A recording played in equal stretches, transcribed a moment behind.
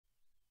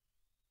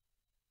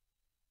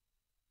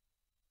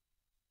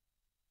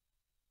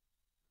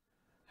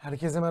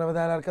Herkese merhaba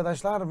değerli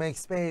arkadaşlar.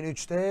 Max Payne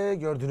 3'te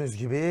gördüğünüz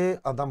gibi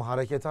adam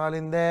hareket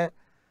halinde.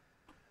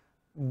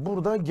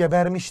 Burada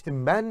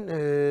gebermiştim ben.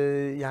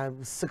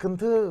 Yani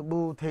sıkıntı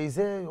bu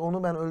teyze,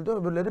 onu ben öldü,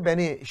 öbürleri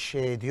beni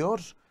şey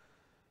ediyor.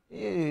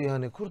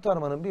 Yani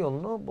kurtarmanın bir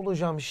yolunu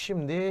bulacağım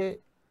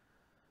şimdi.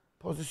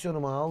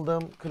 Pozisyonumu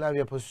aldım.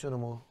 Klavye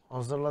pozisyonumu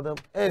hazırladım.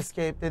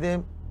 Escape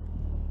dedim.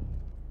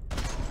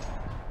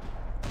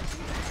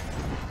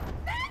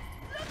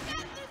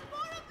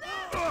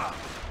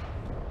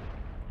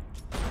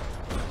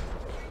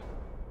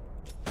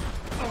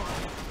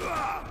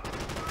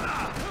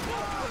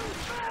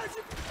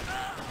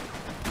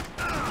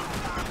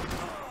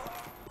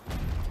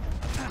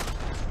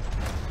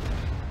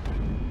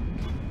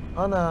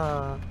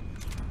 Ana.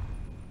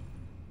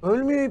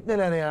 Ölmüyor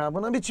ipneler ya.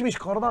 Buna biçmiş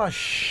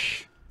kardeş.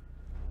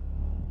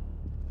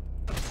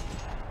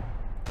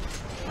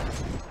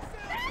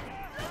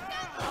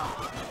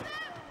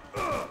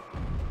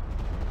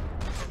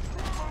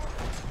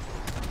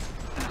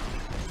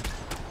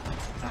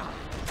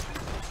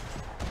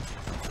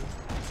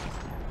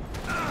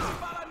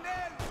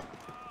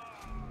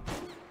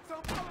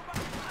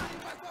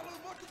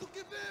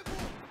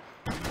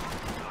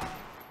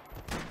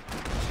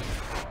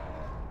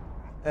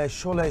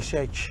 Eşşol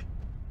eşek.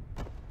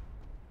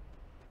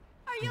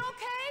 Are you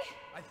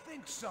okay? I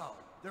think so.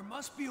 There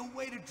must be a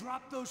way to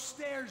drop those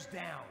stairs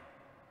down.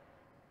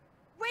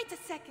 Wait a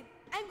second.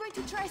 I'm going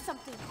to try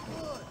something.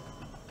 Good.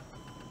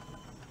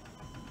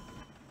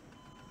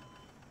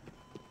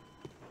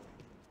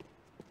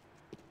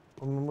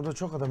 Ben burada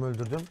çok adam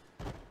öldürdüm.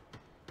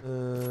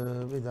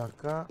 Bir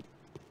dakika.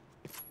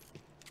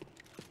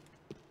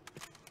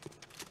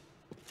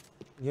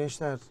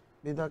 Gençler,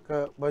 bir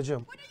dakika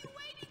bacım. What are you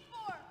waiting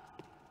for?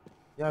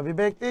 Ya bir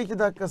bekle 2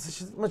 dakika,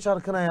 sıçratma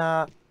çarkına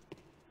ya.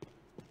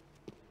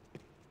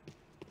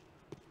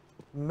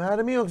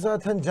 Mermi yok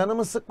zaten,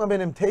 canımı sıkma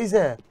benim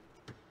teyze.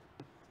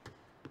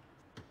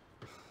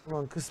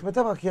 Ulan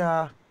kısmete bak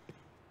ya.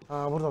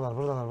 Aa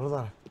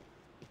buradalar.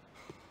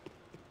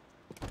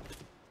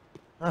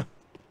 Heh.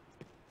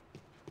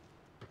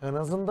 En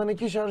azından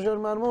 2 şarjör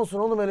mermi olsun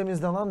oğlum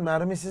elimizde lan.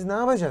 Mermisiz ne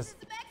yapacağız?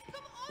 Come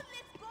on,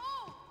 let's go.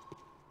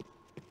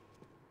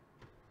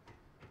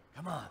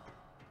 Come on.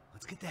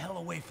 Let's get the hell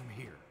away from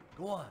here.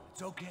 Go on.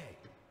 It's okay.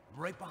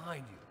 I'm right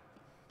behind you.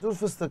 Dur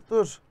fıstık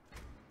dur.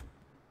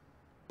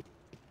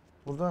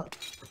 Burada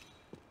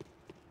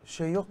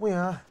şey yok mu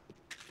ya?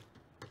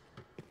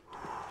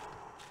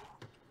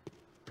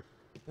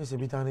 Neyse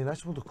bir tane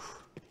ilaç bulduk.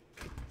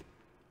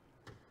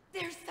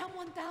 There's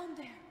someone down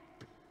there.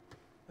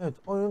 Evet,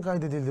 oyun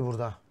kaydedildi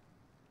burada.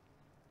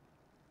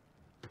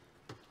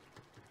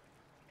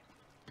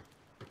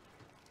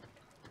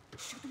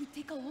 Should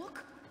we take a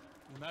look?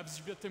 O Neves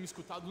devia ter me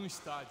escutado no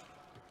estádio.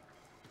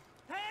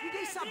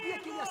 Ninguém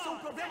sabia que ia ser um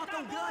problema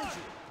tão grande.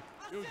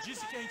 Eu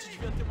disse que a gente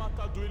devia ter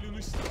matado ele no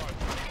estádio.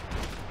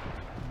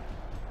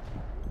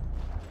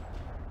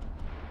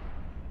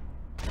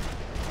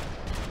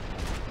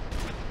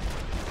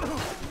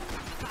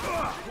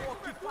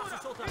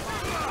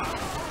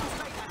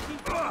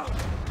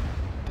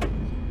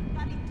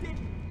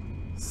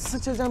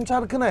 Sıçacağım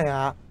çarkına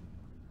ya.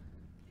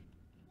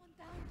 One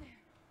down there.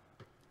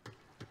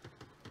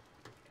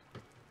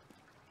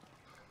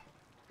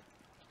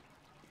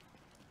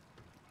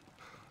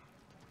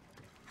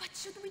 What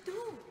should we do?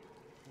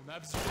 O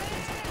Neves devia ter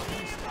me escutado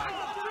no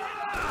estádio.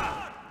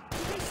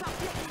 Ninguém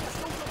sabia que ia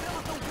ser um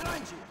problema tão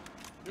grande.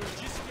 Eu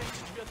disse que a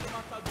gente devia ter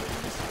matado ele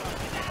no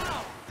estádio.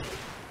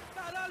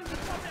 Caralho, me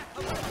sobe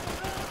aqui.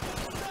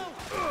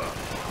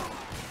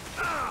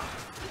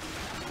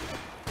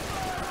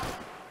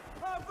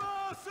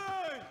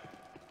 Avancem!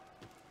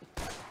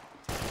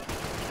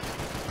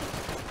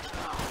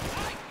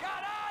 Ai,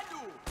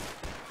 caralho!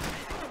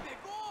 Me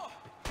pegou!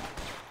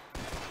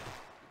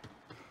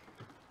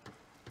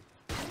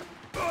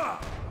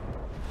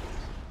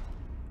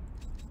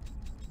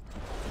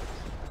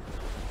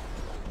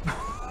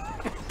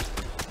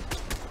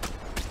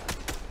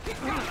 Que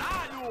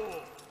caralho!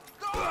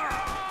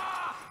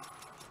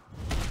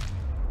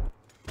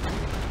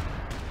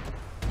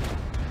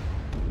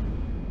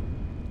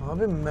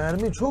 Abi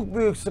mermi çok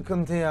büyük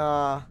sıkıntı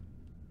ya.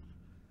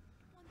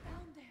 One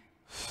down there.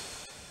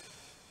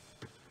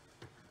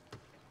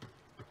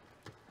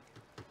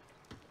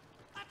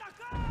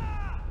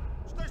 Atacar!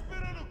 Está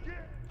esperando o quê?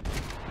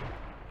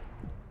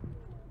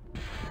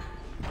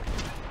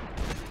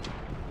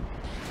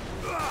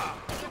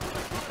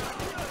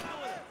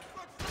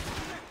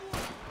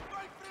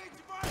 Vai em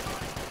frente, vai!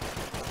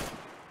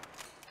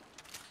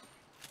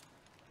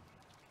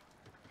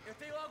 Eu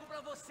tenho algo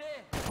pra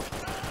você.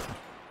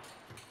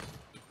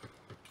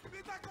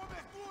 Me dá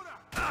cobertura!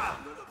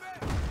 Tudo bem!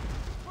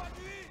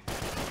 Pode ir!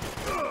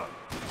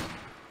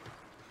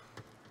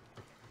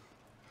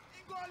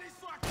 Engole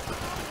isso aqui!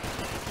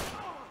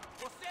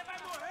 Você vai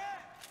morrer!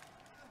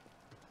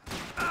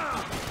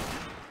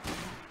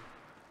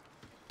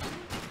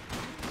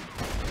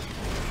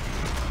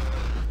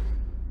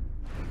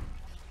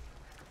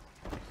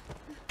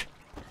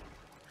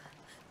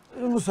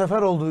 Bu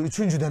sefer oldu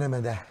 3.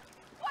 denemede.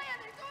 What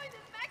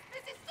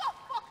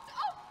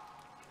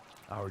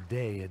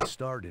day had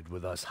started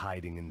with us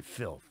hiding in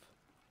filth,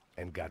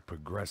 and got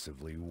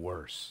progressively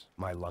worse.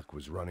 My luck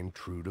was running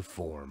true to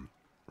form.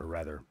 Or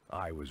rather,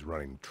 I was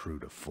running true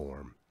to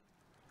form.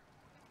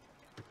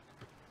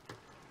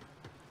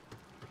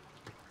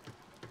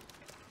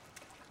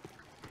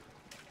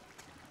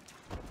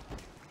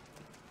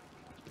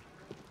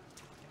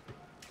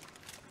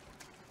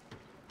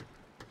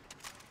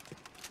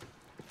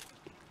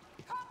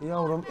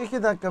 Yavrum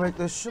 2 dakika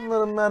bekle.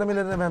 Şunların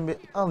mermilerini ben bir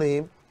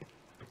alayım.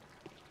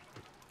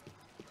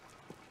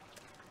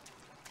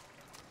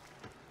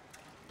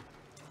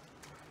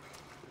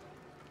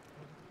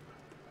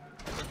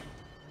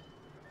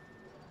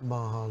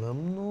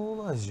 Bakalım ne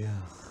olacak?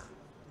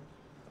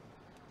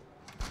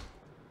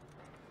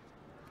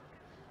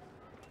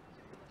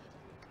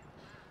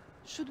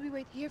 Should we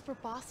wait here for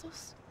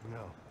Passos?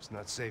 No, it's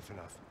not safe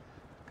enough.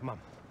 Come on.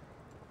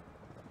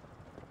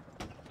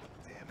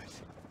 Damn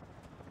it.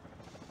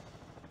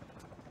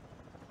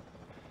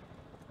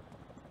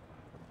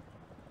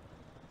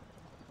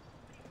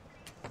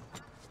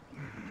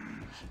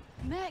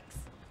 Max,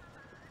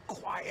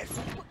 Quiet!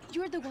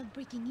 you're the one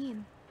breaking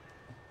in.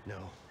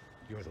 No,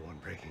 you're the one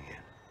breaking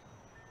in.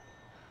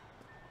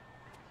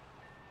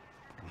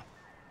 Come on.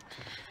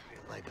 Get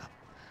your leg up.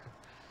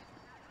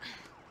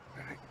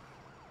 All right.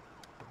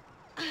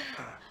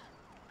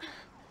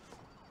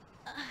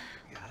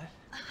 Got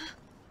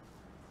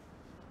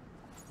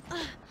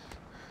it?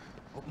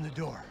 Open the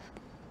door.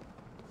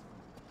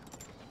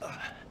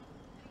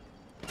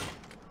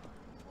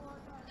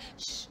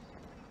 Shh.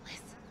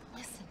 Listen,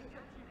 listen.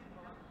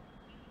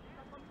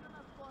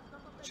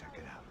 Check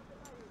it out.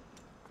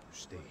 You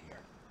stay here.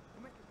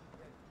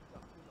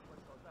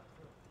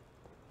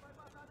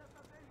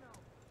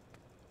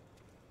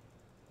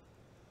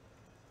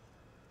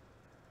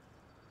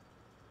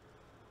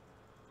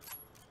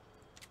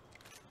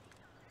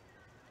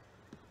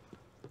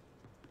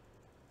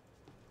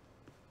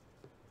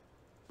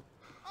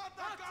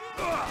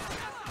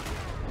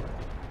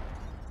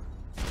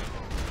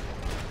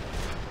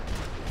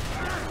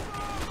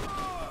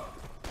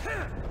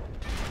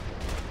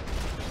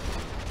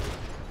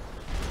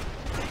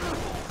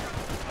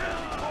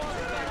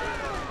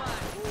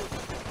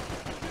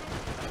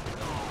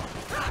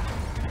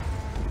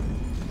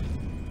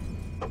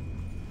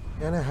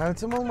 Yani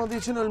health'im olmadığı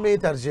için ölmeyi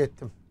tercih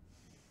ettim.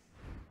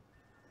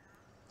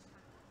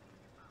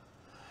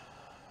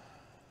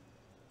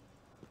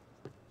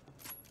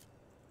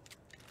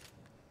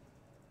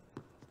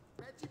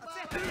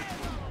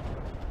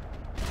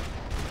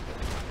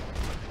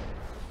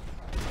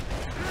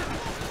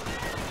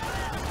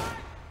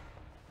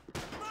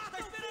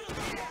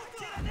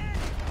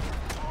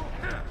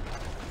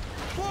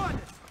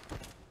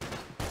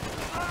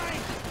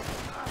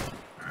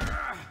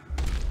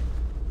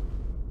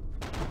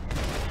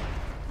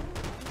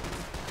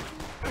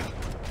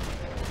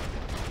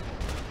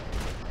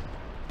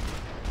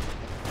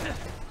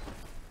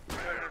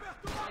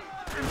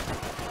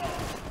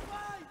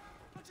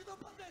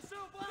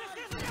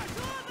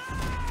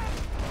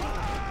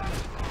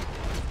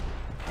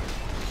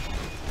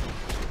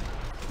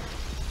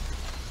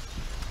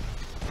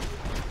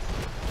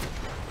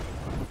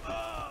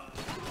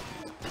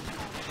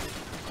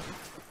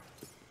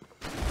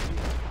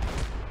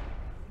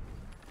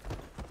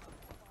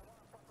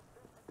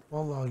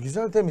 Vallahi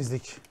güzel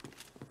temizlik.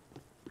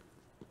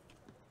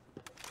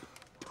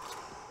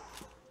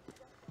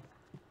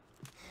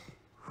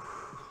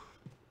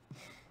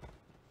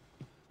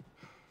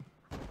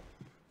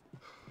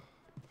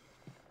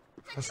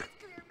 Başka...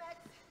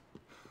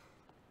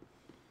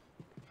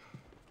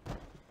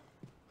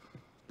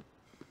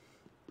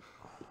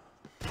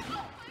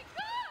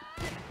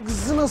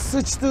 Kızına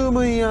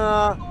sıçtığımın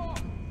ya.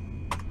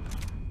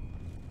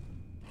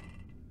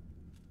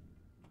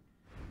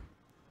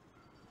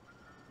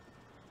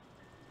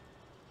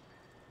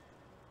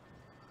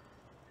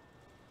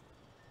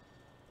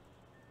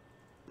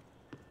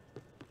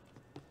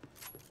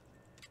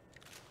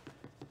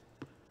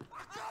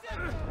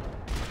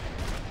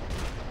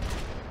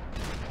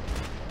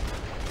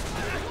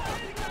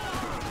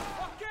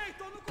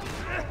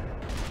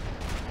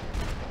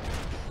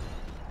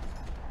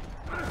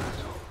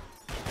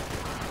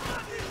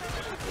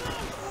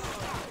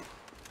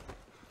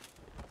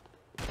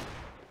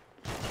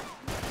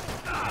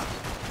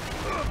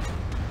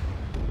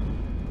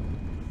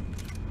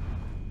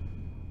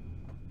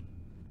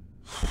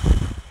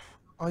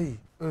 Ay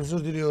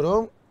özür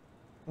diliyorum.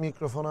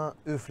 Mikrofona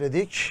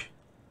üfledik.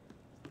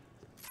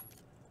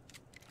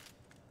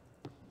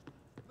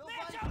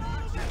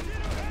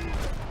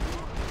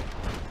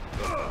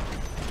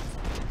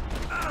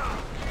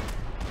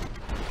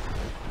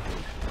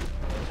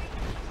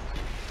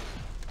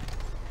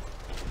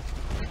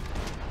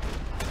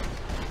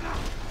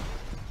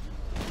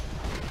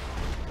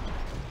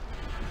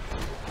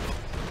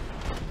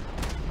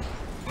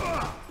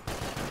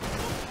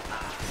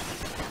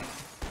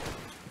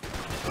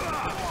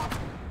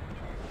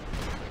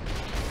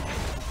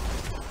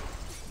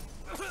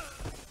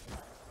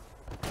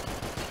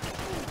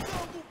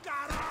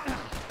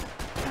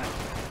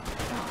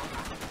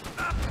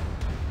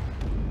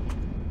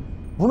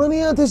 Buna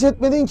niye ateş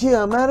etmedin ki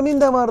ya?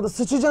 Mermin de vardı.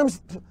 Sıçacağım.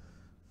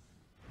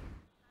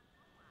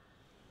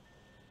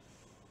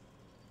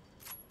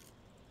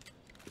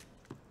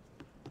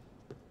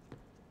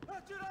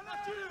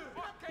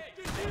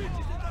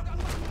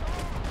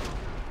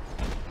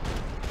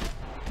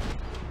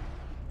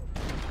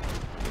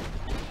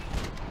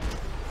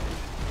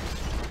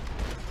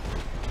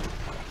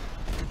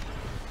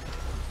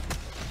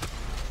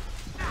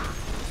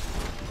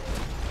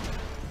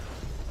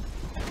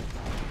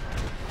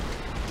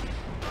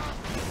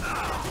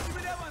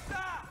 Me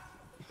levantar!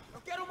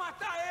 Eu quero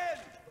matar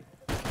ele!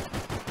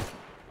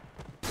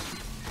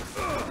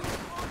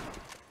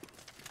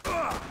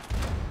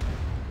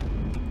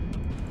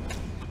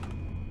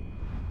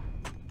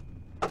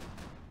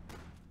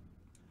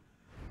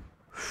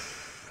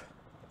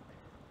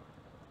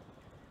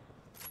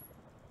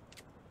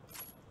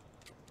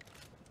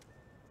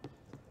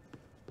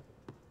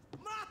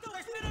 Mata! Tá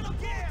esperando o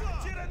quê?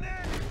 Atira nele!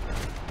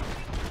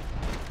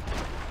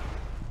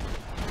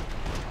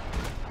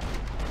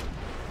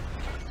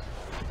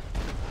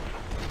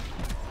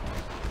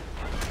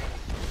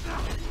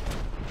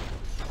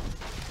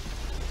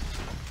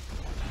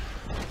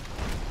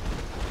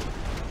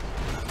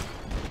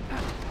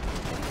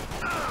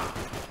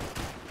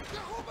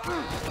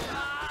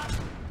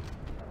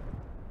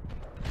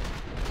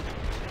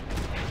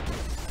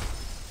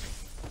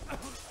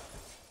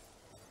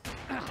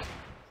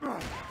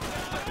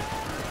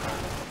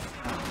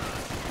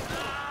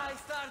 Ah,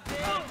 está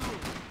ardendo!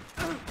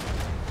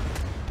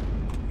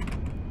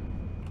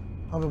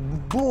 Abi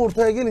bu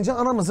ortaya gelince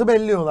anamızı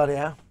belliyorlar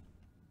ya.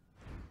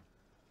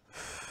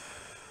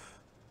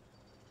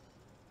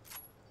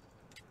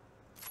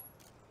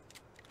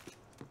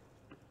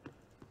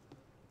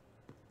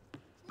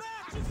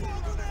 Mete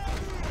fogo nele!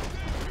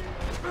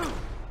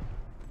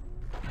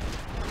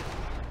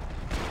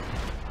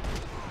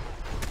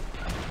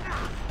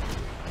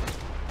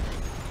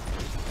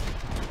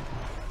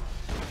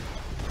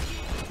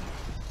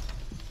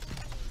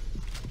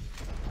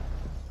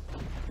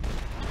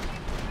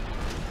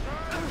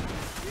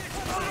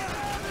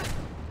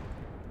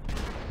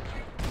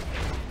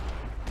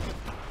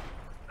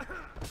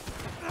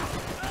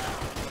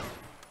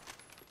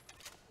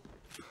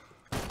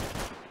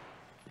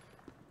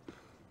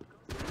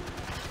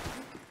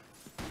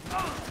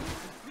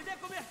 Me dê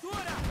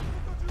cobertura!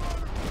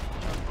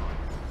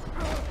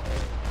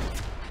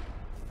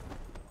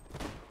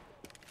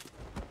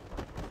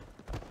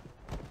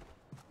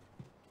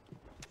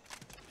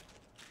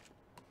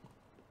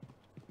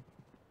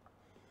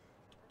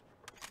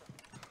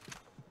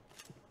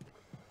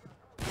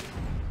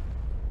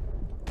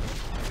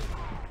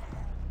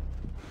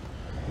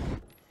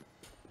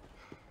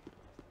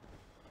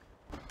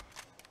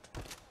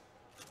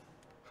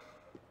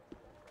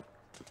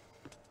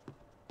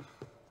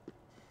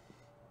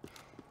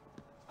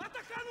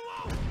 Atacar no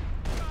alto!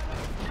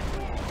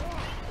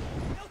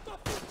 Eu tô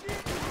fudido!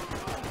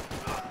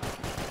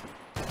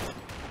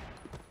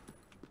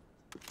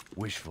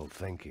 Wishful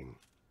thinking.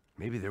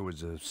 Maybe there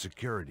was a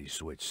security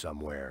switch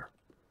somewhere.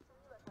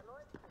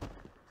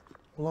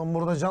 Ulan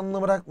burada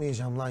canını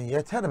bırakmayacağım lan.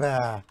 Yeter be.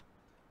 Where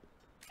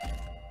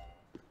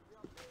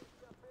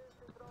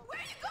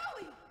are you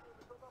going?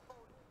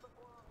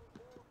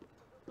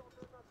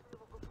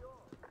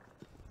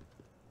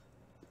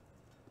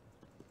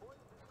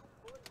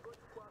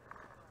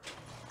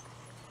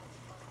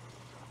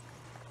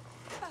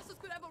 Passos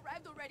could have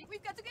arrived already.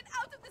 We've got to get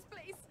out of this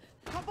place.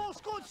 Acabou,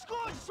 esconde,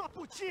 esconde, sua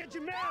putinha de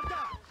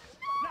merda!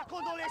 Minha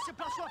condolência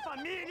pra sua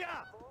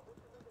família!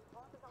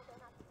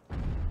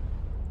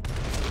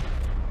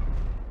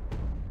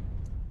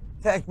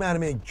 Tek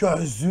mermi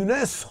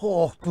gözüne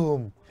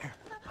soktum.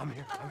 I'm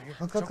here.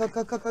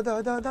 Kalk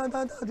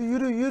hadi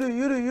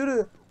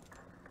yürü.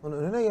 Lan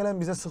önüne gelen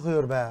bize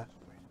sıkıyor be.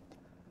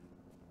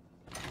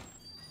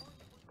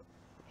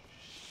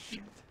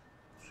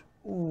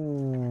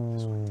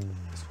 Oo.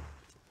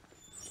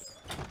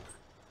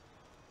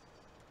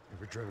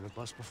 Ever driven a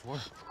bus before?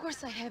 Of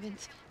course I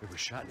haven't. Ever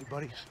shot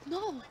anybody?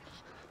 No.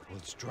 Well,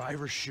 it's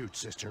drive or shoot,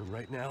 sister. And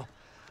right now,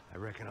 I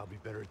reckon I'll be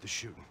better at the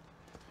shooting.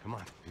 Come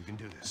on, you can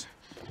do this.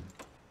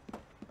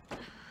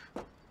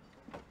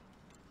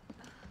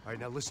 All right,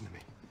 now listen to me.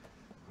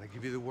 When I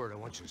give you the word, I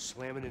want you to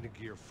slam it into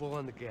gear, full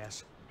on the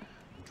gas,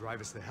 and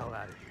drive us the hell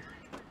out of here.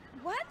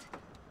 What?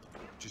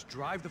 Just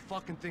drive the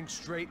fucking thing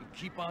straight and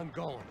keep on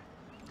going.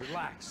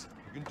 Relax.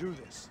 You can do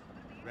this.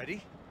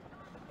 Ready?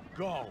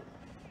 Go.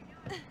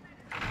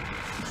 I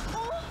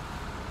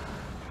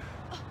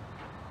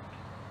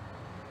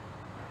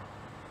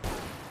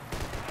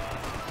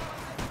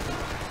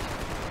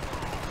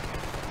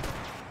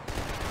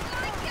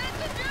can't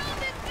control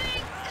this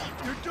thing!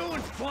 You're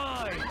doing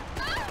fine.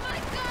 Oh my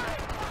god!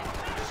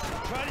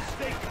 Try to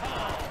stay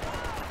calm.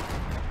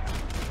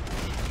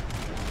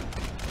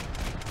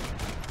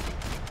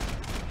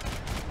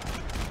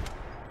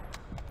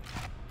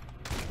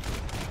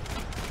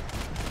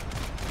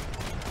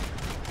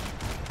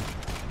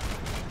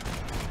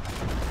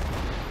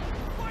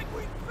 Vai pro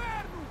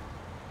inferno!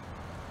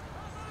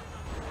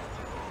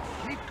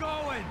 Keep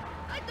going.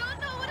 I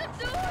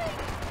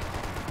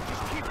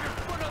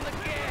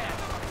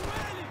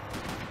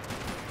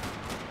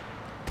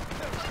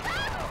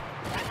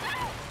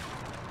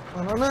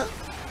Ananı.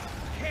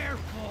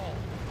 Careful!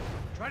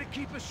 Try to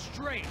keep us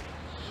straight.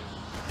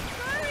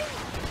 Hurry!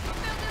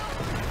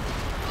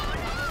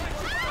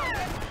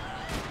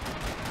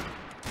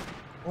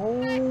 Oh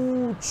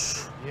no!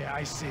 Ouch.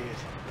 Yeah, I see it.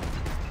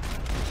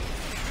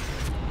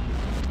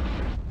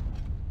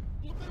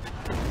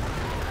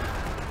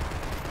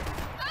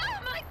 Oh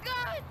my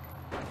god!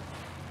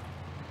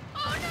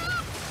 Oh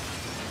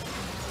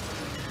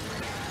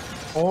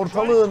no!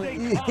 Ortalığın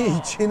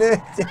içine. I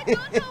don't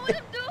know what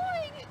I'm doing!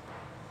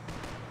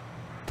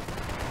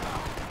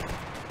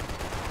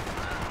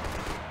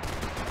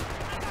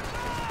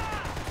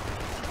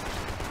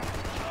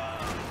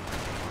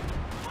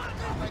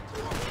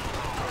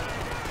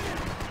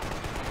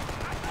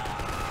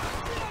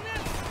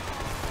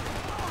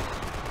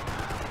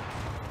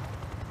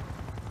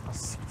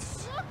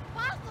 Look,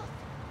 Bastos!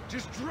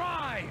 Just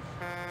drive!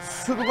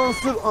 Sür lan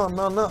sür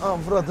ananı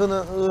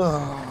avradını.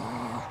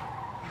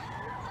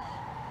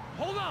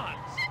 Hold on!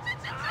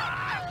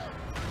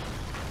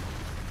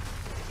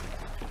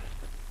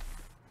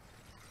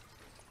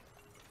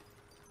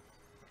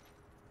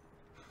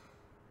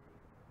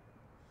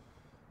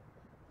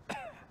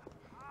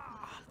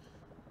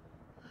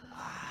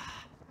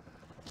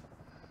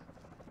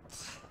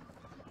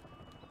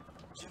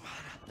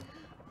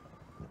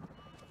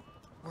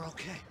 We're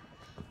okay.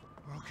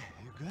 We're okay.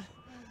 You good?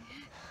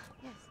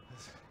 Yes.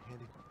 That's a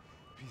handy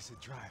piece of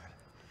driving.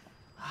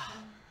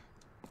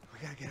 We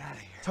gotta get out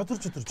of here. Çatır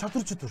çutur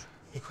çatır çutur.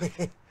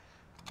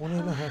 O ne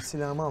lan? Ha,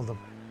 silahımı aldım.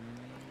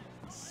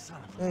 Son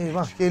of a...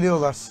 Eyvah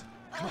geliyorlar.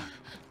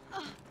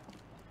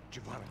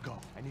 Giovanna, go.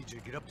 I need you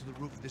to get up to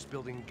the roof of this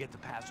building and get the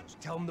Passos.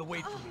 Tell them to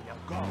wait for me. Now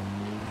go.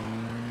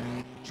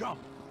 Jump.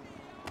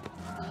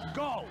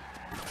 Go!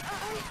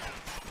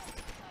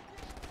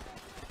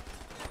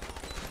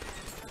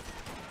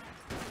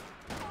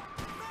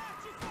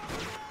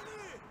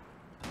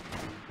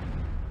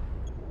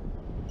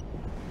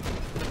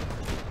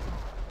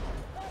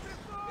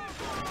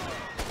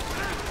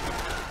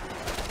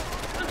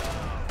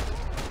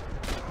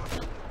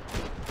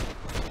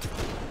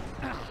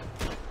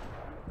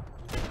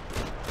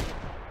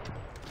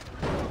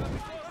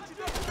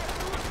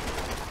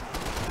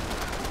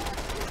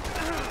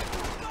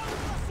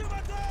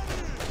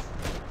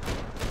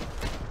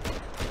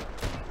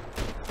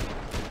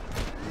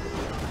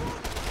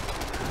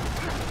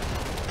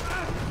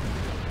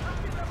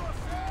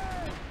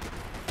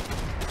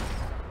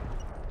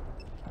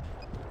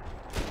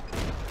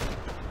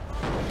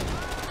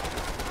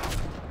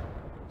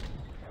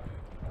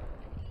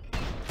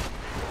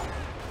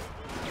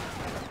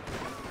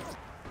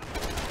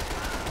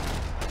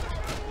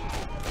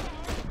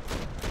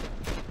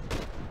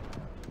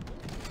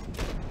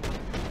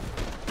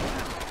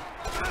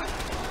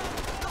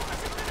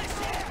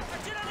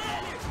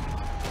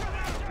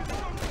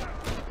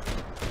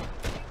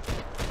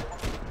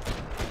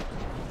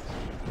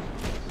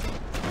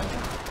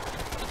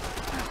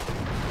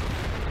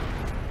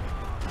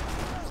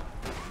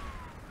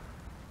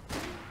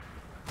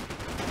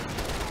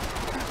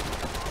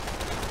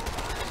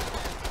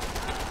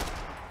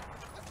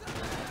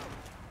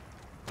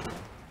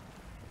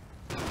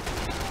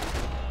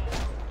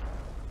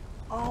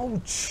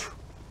 Ouch.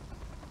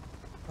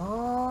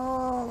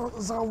 Aa,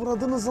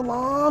 zavradınız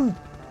lan.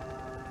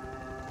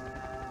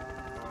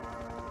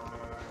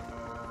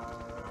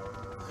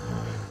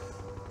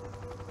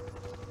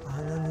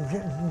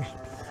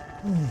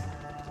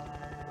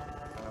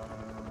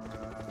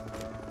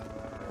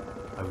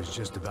 I was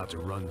just about to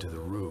run to the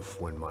roof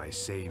when my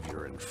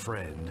savior and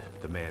friend,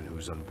 the man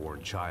whose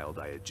unborn child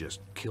I had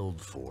just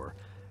killed for,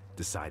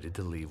 decided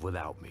to leave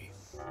without me.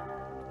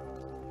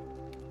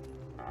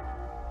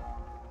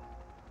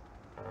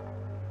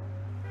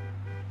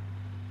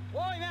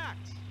 Oi, Max!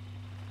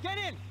 Get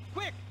in,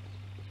 quick!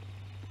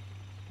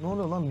 Ne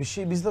oluyor lan? Bir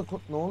şey bizde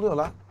ne oluyor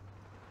lan?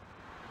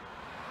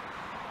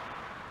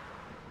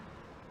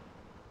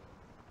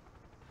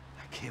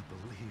 I can't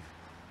believe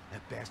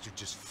that bastard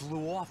just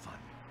flew off on me.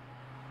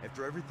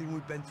 After everything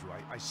we've been through,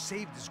 I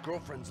saved his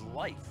girlfriend's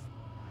life.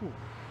 Who?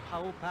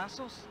 Raul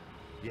Passos?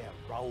 Yeah,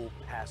 Raul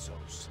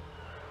Passos.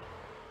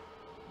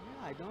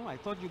 Yeah, I know. I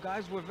thought you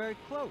guys were very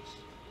close.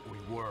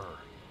 We were.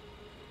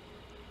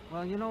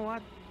 Well, you know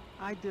what?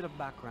 I did a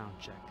background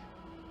check.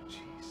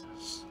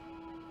 Jesus.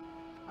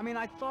 I mean,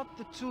 I thought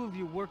the two of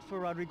you worked for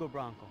Rodrigo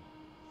Branco.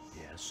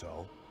 Yeah,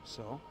 so?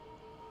 So?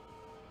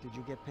 Did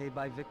you get paid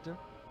by Victor?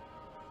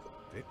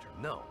 Victor,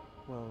 no.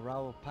 Well,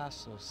 Raul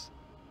Passos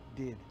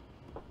did.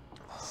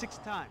 6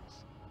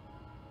 times.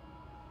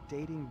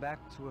 Dating back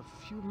to a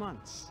few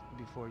months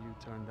before you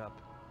turned up.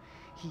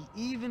 He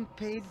even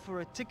paid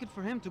for a ticket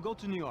for him to go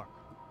to New York.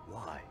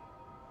 Why?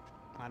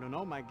 I don't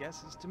know, my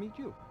guess is to meet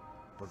you.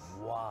 But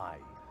why?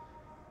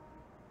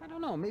 I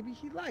don't know, maybe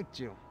he liked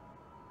you.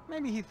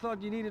 Maybe he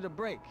thought you needed a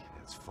break.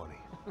 That's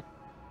funny.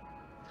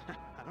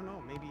 I don't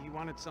know, maybe he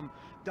wanted some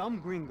dumb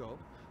gringo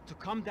to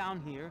come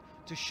down here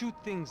to shoot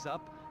things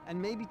up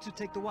and maybe to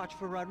take the watch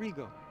for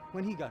Rodrigo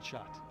when he got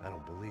shot. I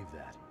don't believe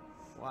that.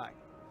 Why?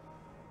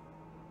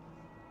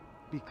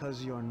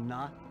 Because you're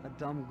not a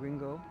dumb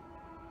gringo?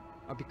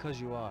 or because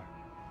you are?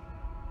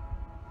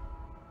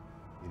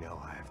 You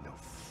know, I have no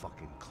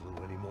fucking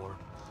clue anymore.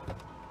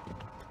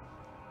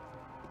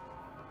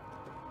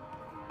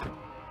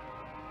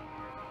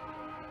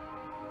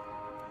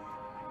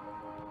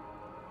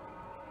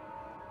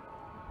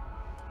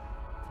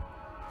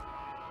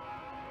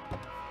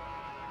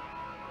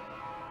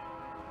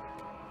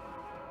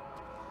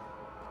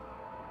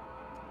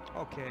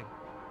 Okay.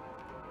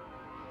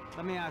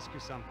 Let me ask you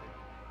something.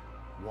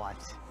 What?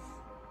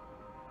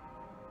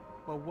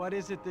 Well, what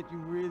is it that you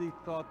really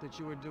thought that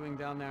you were doing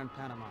down there in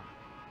Panama?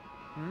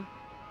 Hmm?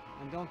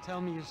 And don't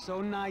tell me you're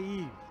so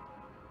naive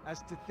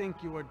as to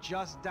think you were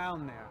just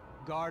down there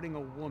guarding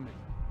a woman.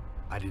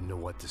 I didn't know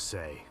what to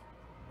say.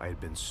 I had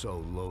been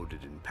so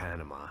loaded in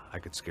Panama, I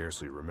could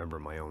scarcely remember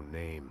my own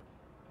name.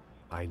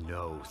 I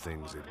know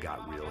things had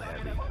got real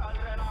heavy.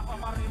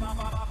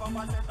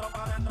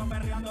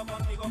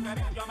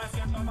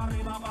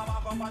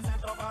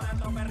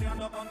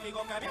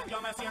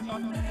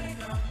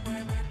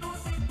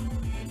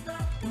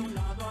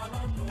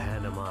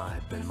 Panama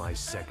had been my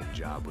second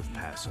job with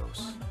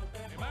Passos.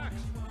 Hey,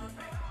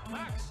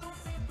 Max,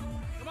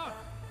 come on.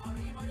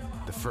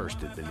 The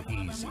first had been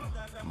easy.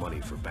 Money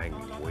for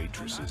banging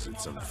waitresses at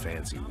some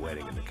fancy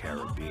wedding in the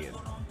Caribbean.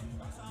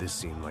 This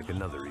seemed like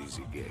another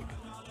easy gig.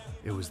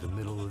 It was the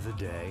middle of the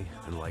day,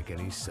 and like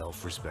any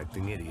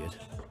self-respecting idiot,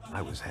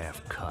 I was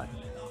half cut.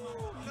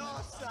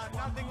 No, son,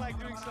 nothing like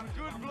doing some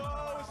good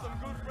blows, some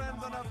good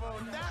friends on a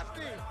boat.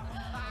 Daphne!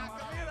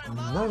 Come here,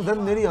 I love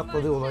Nereden nereye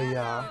atladı olay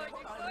ya?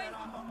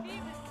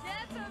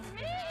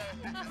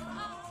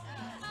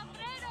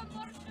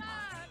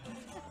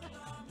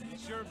 It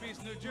sure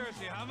beats New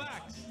Jersey, huh,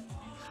 Max?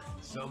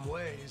 In some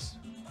ways.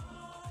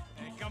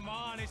 Hey, come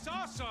on, it's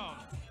awesome.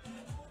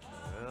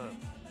 Yeah.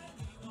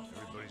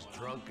 Everybody's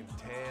drunk and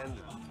tanned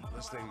and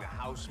listening to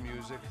house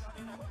music.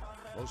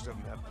 Most of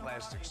them have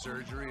plastic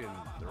surgery and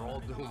they're all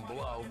doing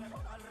blow.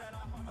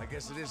 I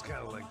guess it is kind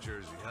of like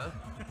Jersey, huh?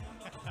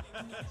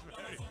 That's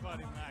very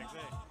funny, Max.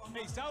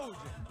 Hey, soldier.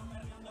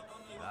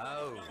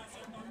 Oh.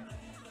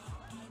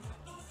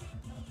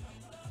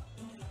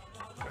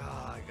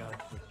 Ah, I gotta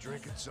quit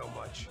drinking so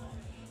much.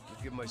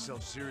 I'll give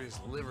myself serious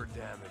liver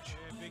damage.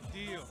 Yeah, big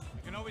deal.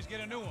 You can always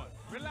get a new one.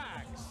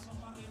 Relax.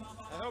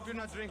 I hope you're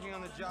not drinking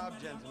on the job,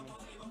 gentlemen.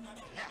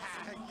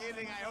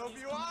 Kidding, I hope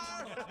you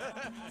are.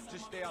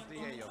 Just stay off the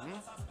yayo,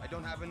 I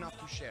don't have enough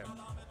to share.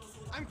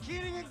 I'm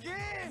kidding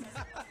again.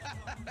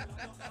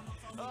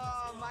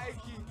 Oh,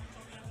 Mikey.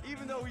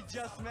 Even though we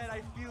just met,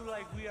 I feel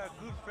like we are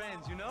good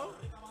friends, you know?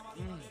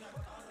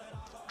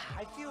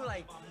 I feel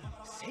like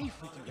safe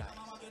with you guys.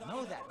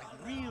 Know that, like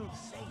real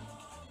safe.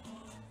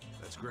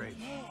 That's great.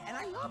 Yeah, and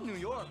I love New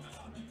York.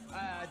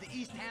 The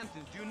East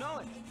Hamptons, do you know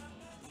it?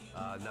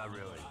 Not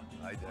really.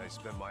 I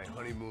spent my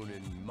honeymoon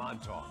in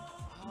Montauk.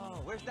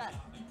 Oh, where's that?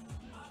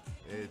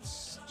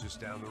 It's just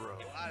down the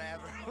road.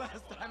 Whatever.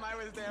 Last time I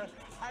was there,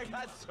 I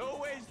got so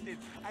wasted,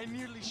 I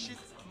nearly shit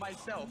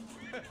myself.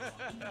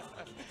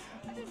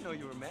 I didn't know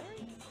you were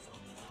married.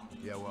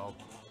 Yeah, well,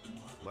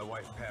 my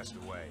wife passed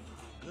away.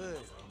 Good.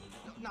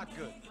 No, not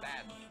good.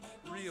 Bad.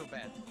 Real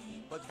bad.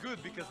 But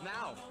good because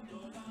now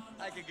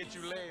I can get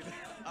you laid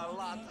a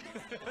lot.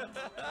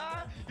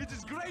 It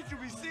is great to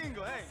be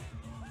single, hey?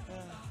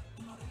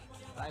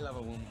 I love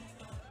a woman.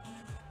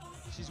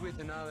 She's with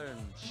another and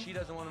she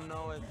doesn't want to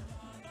know it.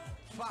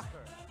 Fuck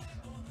her.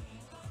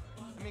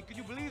 I mean, could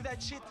you believe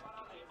that shit?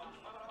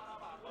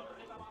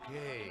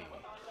 Okay.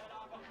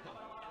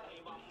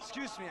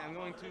 Excuse me, I'm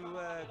going to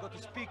go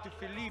to speak to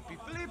Felipe.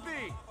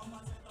 Felipe!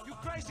 You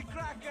crazy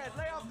crackhead,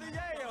 lay off the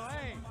yayo,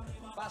 hey?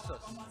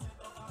 Passos,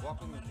 walk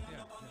with me.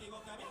 Yeah.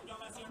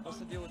 What's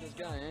the deal with this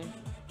guy, eh?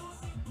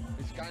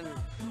 He's kind of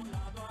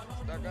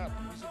stuck up.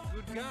 He's a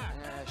good guy.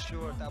 Yeah,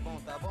 sure, tá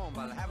bom,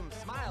 but have him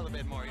smile a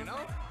bit more, you know?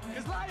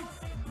 Cause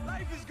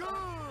life is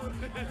good!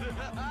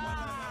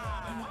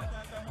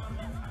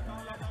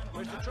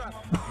 Where's the truck?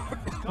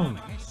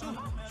 Hey, soon.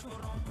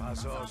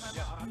 Passos.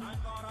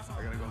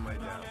 I gotta go lay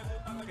down.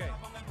 Okay.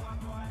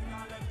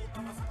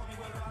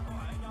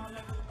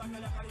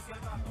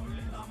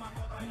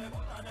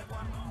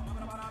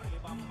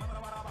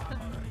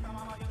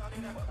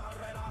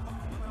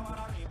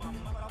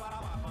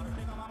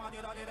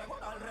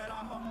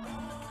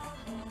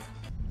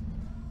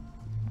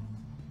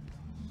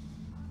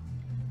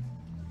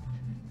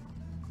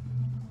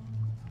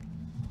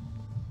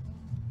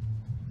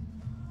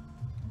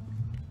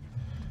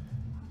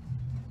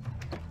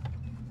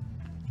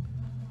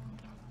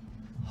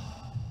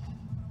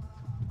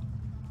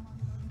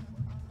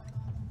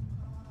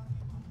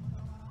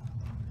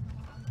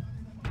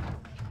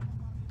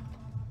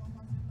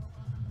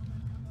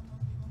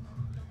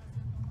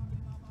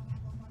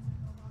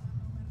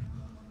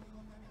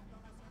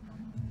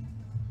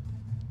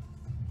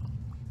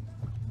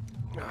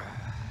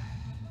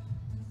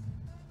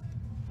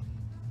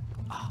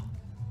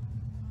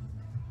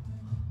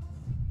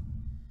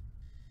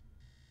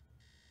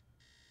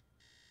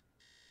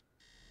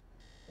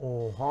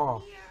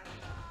 Oha.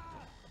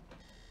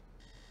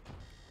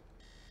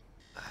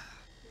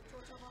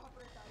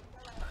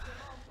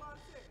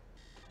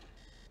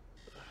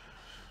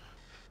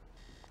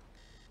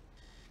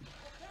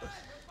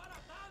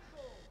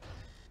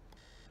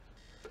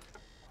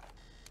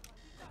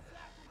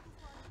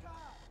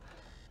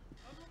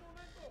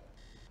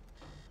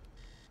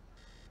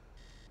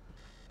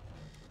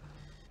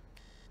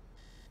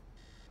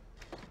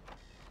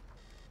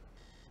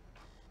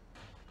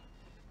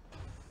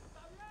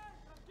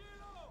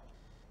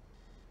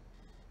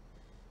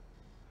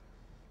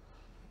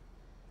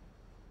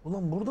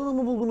 Ulan burada da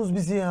mı buldunuz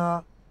bizi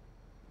ya?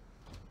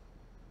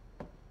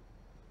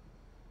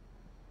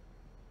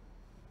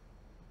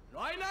 ¡No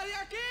hay nadie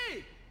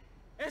aquí!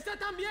 ¡Esta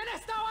también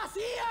está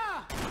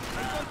vacía!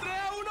 ¡Encontré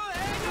a uno de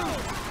ellos!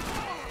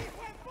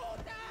 ¡Hijo de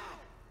puta!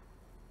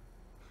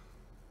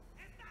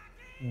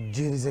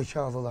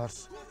 Gerizekalılar.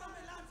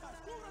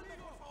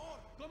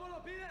 ¿Cómo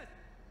lo pides?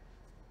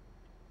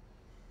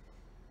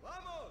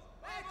 ¡Vamos!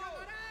 ¡Eh,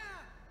 camarada!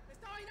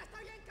 ¡Esta vaina está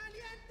bien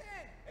caliente!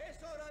 ¡Es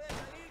hora de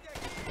salir de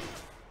aquí!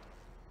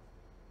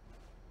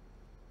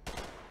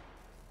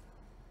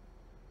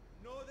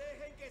 ¡No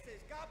dejen que se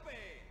escape!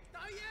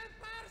 ¡Está bien,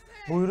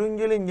 parce! Buyurun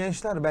gelin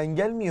gençler, ben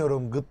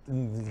gelmiyorum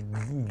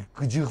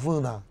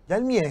gıcıklığına.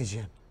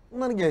 Gelmeyeceğim.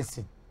 Bunlar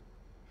gelsin.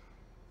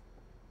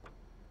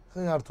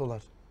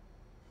 Hıyartolar.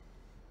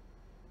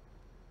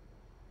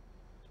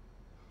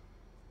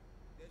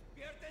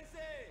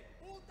 ¡Despiértense!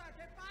 ¡Puta,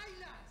 qué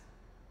bailas!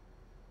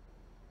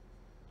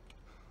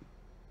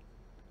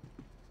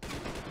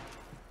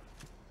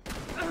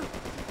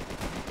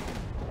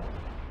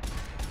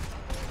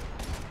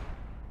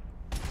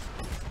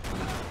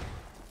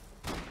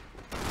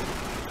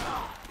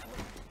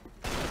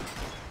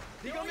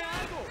 ¡Dígame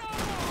algo!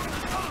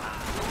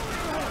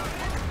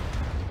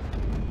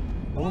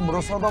 Oğlum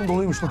burası adam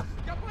doluymuş lan.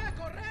 ¡Ya puede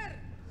correr!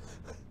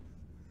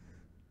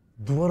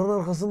 Duvarın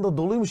arkasında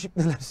doluymuş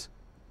ipneler.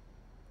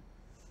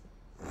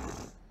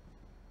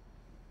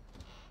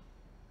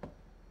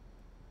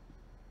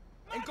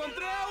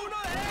 ¡Encontré a uno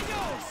de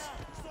ellos!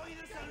 Soy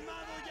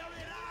desarmado, ya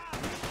verás.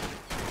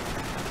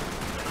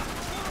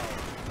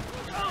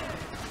 ¡No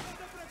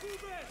te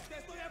preocupes! ¡Te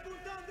estoy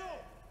apuntando!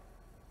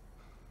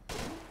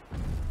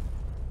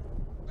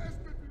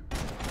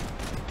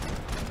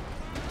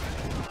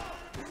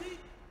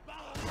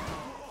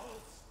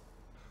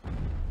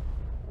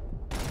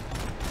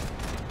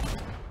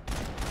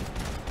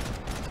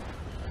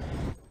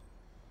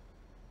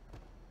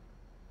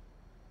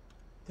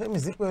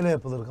 Temizlik böyle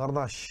yapılır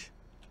kardeş.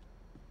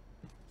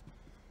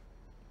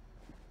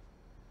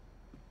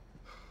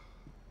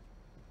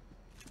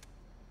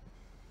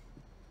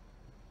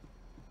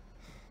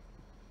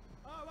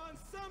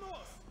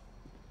 ¡Avanzamos!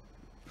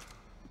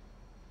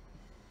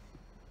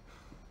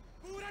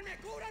 ¡Cúbranme,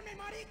 cúbranme,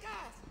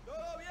 maricas!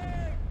 ¡Todo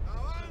bien!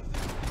 ¡Avance!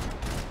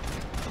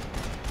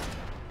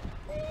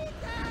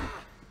 ¡Puta!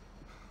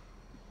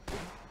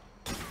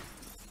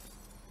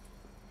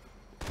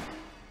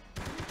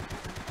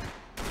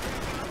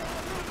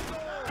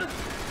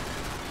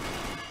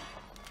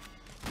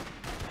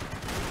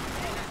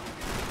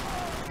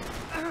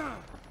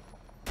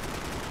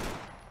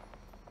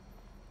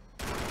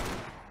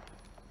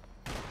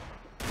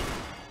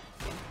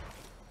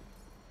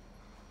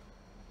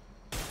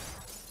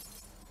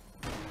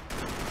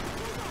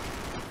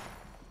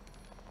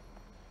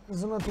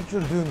 Kızına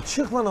tükürdüğüm,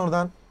 çık lan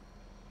oradan.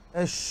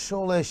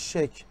 Eşşoğlu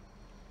eşek.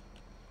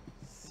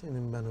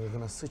 Senin ben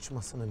ırdına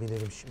sıçmasını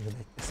bilirim şimdi,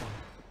 bekle sen.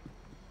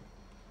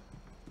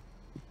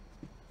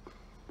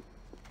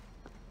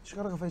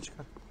 Çıkar kafayı,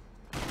 çıkar.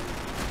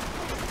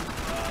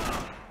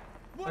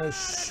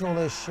 Eşşoğlu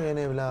eşeğin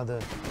evladı.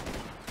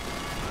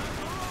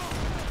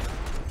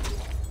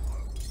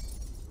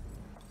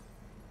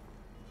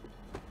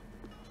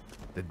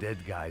 The dead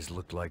guys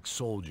looked like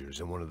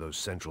soldiers in one of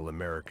those Central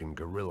American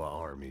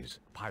guerrilla armies.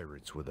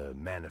 Pirates with a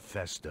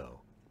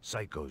manifesto.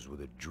 Psychos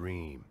with a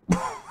dream.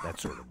 That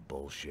sort of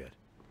bullshit.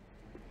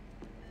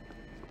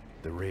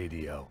 The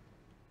radio.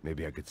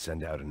 Maybe I could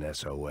send out an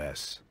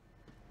SOS.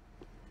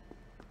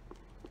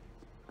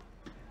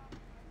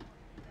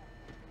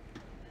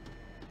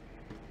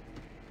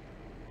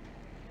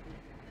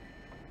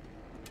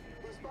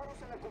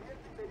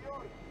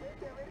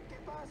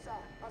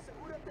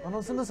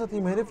 Anasını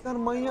satayım, herifler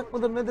manyak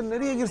mıdır nedir?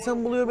 Nereye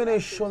girsem buluyor beni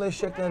eşşoğlu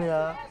eşekler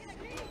ya.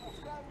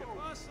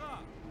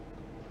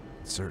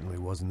 It certainly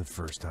wasn't the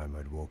first time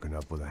I'd woken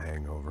up with a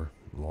hangover,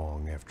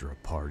 long after a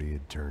party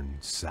had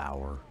turned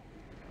sour.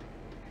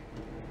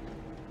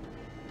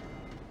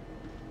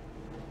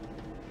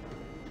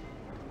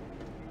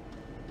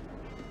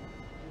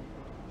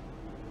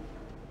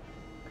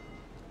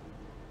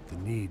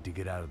 The need to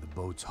get out of the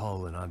boat's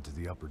hull and onto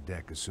the upper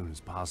deck as soon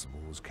as possible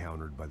was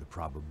countered by the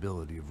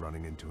probability of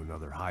running into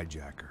another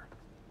hijacker.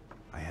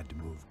 I had to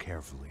move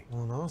carefully.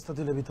 Ona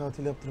statüyle bir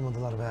tatil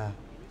yaptırmadılar be.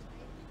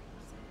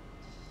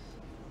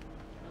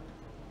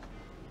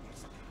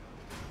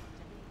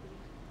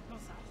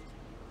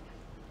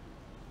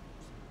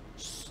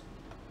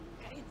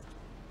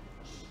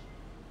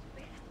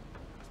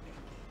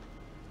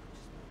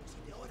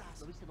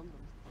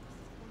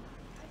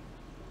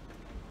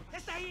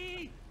 ¡Está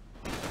ahí!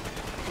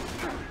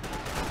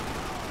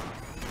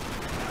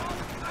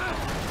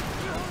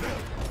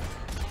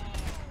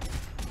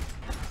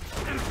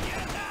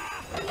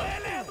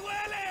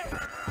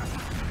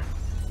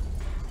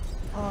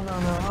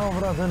 Ananı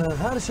avradını,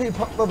 her şey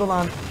patladı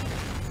lan.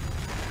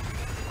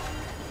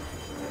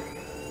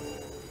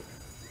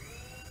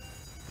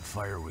 The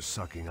fire was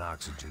sucking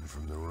oxygen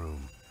from the room.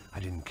 I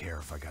didn't care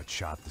if I got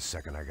shot the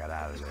second I got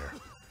out of there.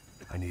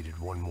 I needed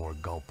one more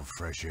gulp of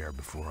fresh air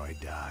before I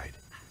died.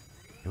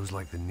 It was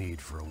like the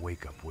need for a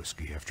wake-up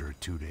whiskey after a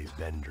 2-day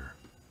bender.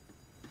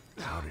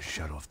 How to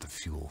shut off the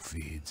fuel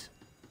feeds.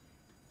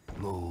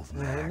 Move,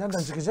 Max. Nereden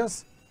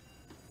çıkacağız?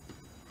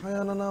 Hay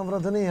ananı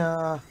avradını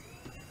ya.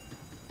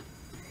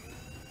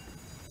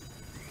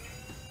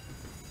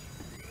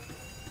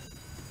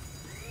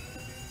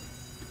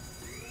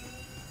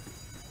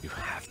 You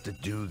have to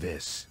do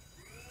this.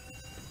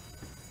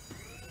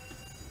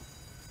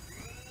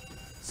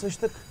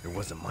 Sıçtık. There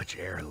wasn't much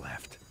air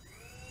left.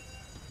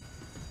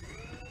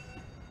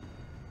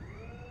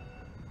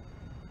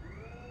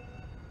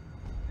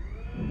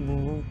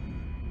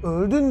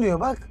 Öldün diyor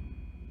bak.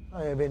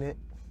 Hay beni.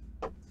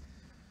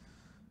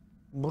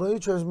 Burayı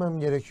çözmem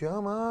gerekiyor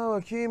ama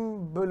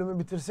bakayım bölümü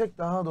bitirsek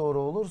daha doğru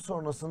olur.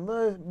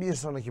 Sonrasında bir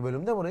sonraki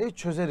bölümde burayı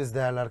çözeriz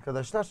değerli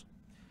arkadaşlar.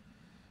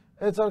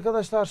 Evet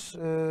arkadaşlar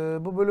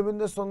bu bölümün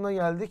de sonuna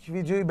geldik.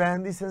 Videoyu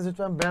beğendiyseniz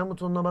lütfen beğen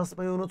butonuna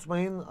basmayı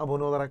unutmayın.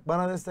 Abone olarak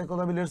bana destek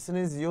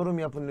olabilirsiniz. Yorum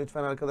yapın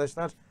lütfen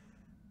arkadaşlar.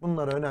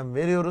 Bunlara önem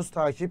veriyoruz,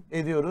 takip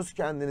ediyoruz.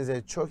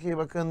 Kendinize çok iyi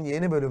bakın.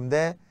 Yeni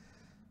bölümde,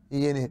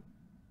 yeni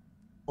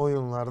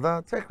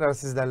oyunlarda tekrar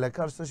sizlerle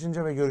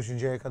karşılaşınca ve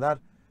görüşünceye kadar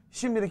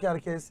şimdilik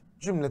herkes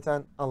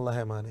cümleten Allah'a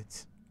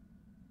emanet.